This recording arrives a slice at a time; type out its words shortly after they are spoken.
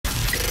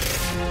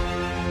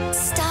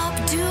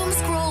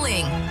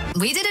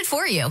We did it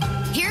for you.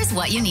 Here's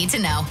what you need to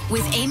know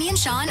with Aimee and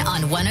Shawn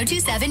on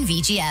 102.7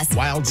 VGS.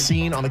 Wild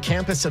scene on the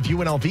campus of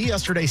UNLV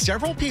yesterday.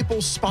 Several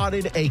people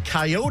spotted a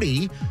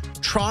coyote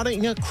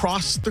trotting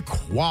across the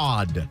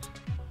quad.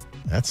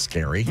 That's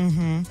scary.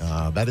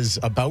 That is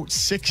about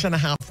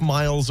 6.5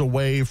 miles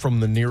away from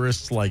the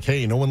nearest,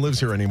 hey, no one lives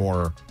here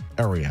anymore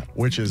area,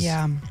 which is,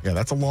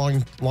 that's a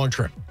long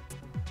trip.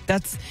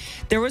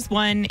 There was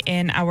one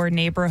in our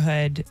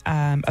neighborhood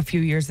a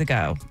few years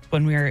ago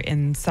when we were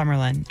in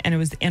Summerlin, and it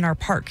was in our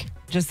park,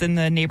 just in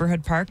the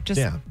neighborhood park,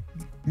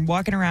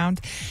 walking around.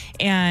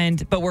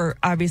 But we're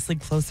obviously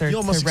closer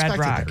to Red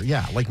Rock. There.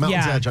 Yeah, like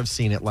Mountain's Edge, I've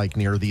seen it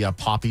near the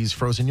Poppy's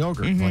frozen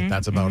yogurt.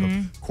 That's about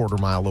a quarter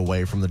mile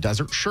away from the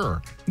desert.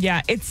 Sure.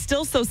 Yeah, it's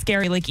still so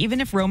scary.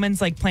 Even if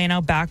Roman's playing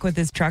out back with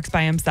his trucks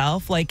by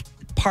himself,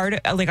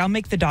 I'll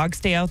make the dog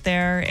stay out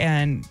there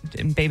and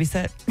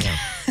babysit. Yeah.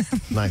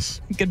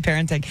 Nice. Good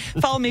parenting.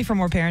 Follow me for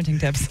more parenting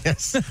tips.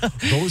 Yes.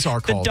 Those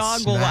are called dog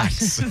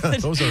snacks. Will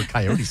watch. Those are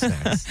coyote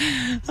snacks.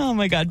 Oh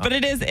my God. But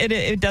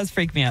it does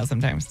freak me out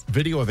sometimes.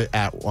 Video of it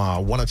at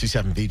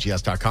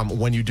 1027vgs.com.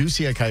 When you do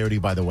see a coyote,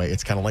 by the way,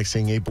 it's kind of like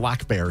seeing a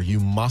black bear. You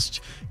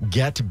must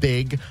get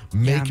big,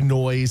 make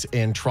noise,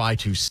 and try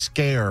to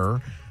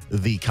scare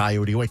the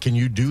coyote away. Can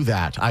you do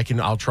that?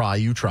 I'll try.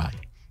 You try.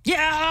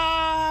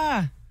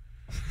 Yeah.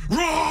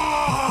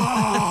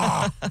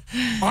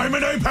 I'm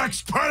an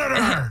apex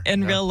predator.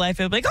 In real life,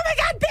 it would be like, oh my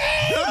God, babe!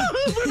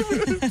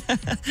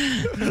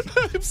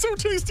 It's so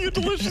tasty and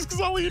delicious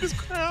because all I eat is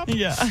crap.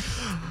 Yeah.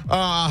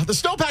 The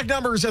snowpack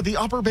numbers at the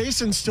upper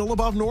basin still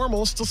above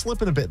normal, still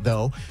slipping a bit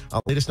though.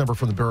 Latest number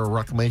from the Bureau of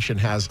Reclamation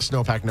has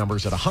snowpack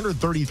numbers at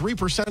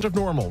 133% of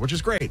normal, which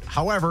is great.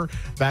 However,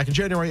 back in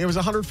January, it was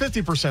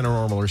 150% of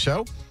normal or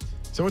so.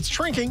 So it's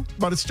shrinking,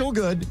 but it's still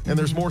good, and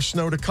there's more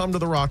snow to come to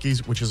the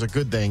Rockies, which is a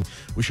good thing.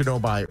 We should know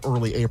by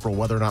early April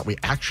whether or not we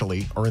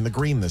actually are in the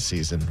green this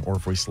season or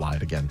if we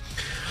slide again.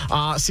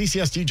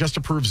 CCSD just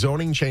approved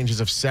zoning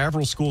changes of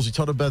several schools. We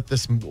told about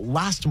this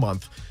last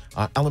month.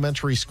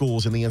 Elementary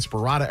schools in the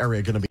Inspirada area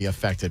are going to be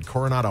affected.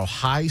 Coronado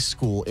High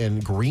School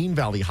and Green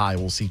Valley High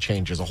will see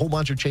changes. A whole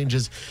bunch of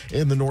changes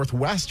in the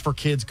Northwest for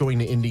kids going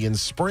to Indian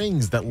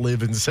Springs that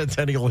live in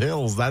Centennial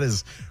Hills. That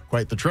is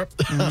quite the trip.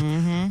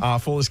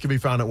 Full list can be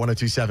found at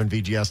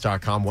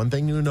 1027vgs.com. One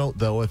thing to note,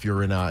 though, if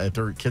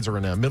their kids are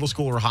in a middle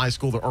school or high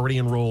school, they're already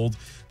enrolled,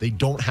 they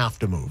don't have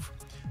to move.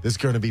 This is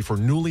going to be for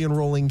newly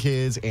enrolling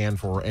kids and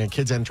for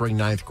kids entering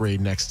 9th grade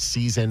next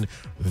season.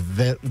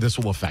 This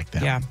will affect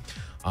them. Yeah.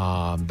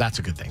 That's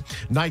a good thing.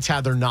 Knights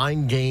had their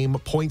 9-game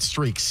point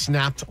streak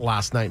snapped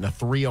last night in a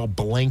 3-0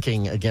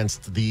 blanking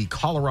against the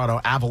Colorado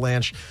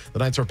Avalanche. The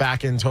Knights are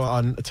back in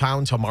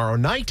town tomorrow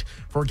night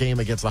for a game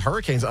against the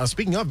Hurricanes.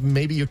 Speaking of,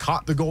 maybe you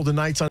caught the Golden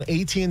Knights on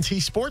AT&T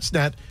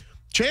Sportsnet.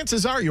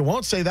 Chances are you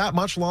won't stay that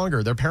much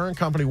longer. Their parent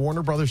company,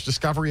 Warner Brothers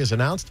Discovery, has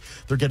announced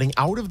they're getting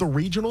out of the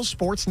regional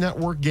sports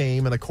network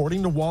game. And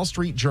according to Wall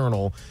Street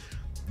Journal,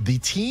 the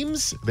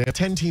teams, they have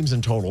 10 teams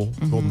in total,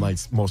 Golden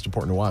Knights, most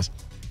important to us,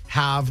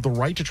 have the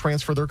right to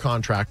transfer their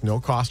contract, no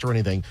cost or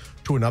anything,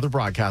 to another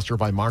broadcaster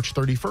by March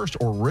 31st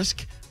or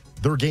risk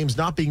their games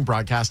not being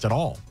broadcast at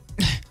all.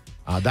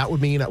 That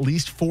would mean at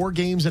least 4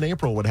 games in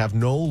April would have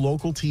no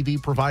local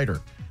TV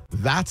provider.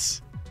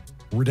 That's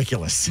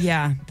ridiculous.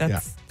 Yeah,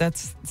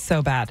 that's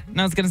so bad. And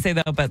I was going to say,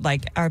 though, but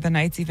are the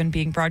Knights even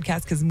being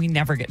broadcast? Because we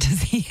never get to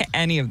see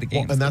any of the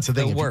games. Well, and that's the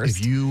thing.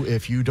 Worst.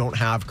 If you don't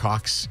have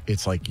Cox,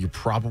 it's you're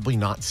probably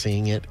not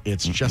seeing it.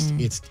 It's just,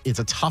 it's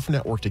a tough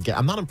network to get.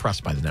 I'm not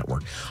impressed by the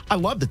network. I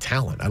love the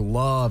talent. I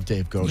love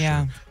Dave Gosher.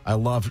 Yeah. I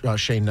love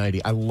Shane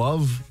Knighty. I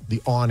love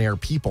the on-air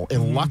people.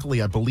 And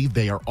luckily, I believe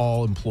they are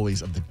all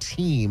employees of the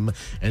team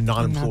and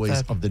not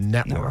employees of the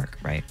network.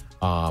 Right.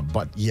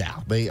 But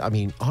yeah,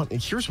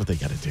 here's what they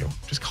got to do.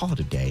 Just call it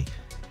a day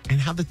and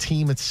have the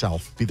team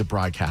itself be the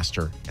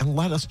broadcaster and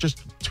let us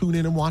just tune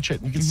in and watch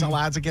it. You can sell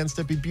ads against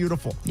it. Be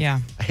beautiful. Yeah.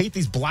 I hate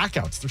these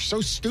blackouts. They're so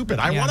stupid.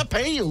 I want to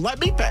pay you. Let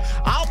me pay.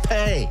 I'll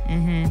pay.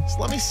 Just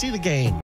let me see the game.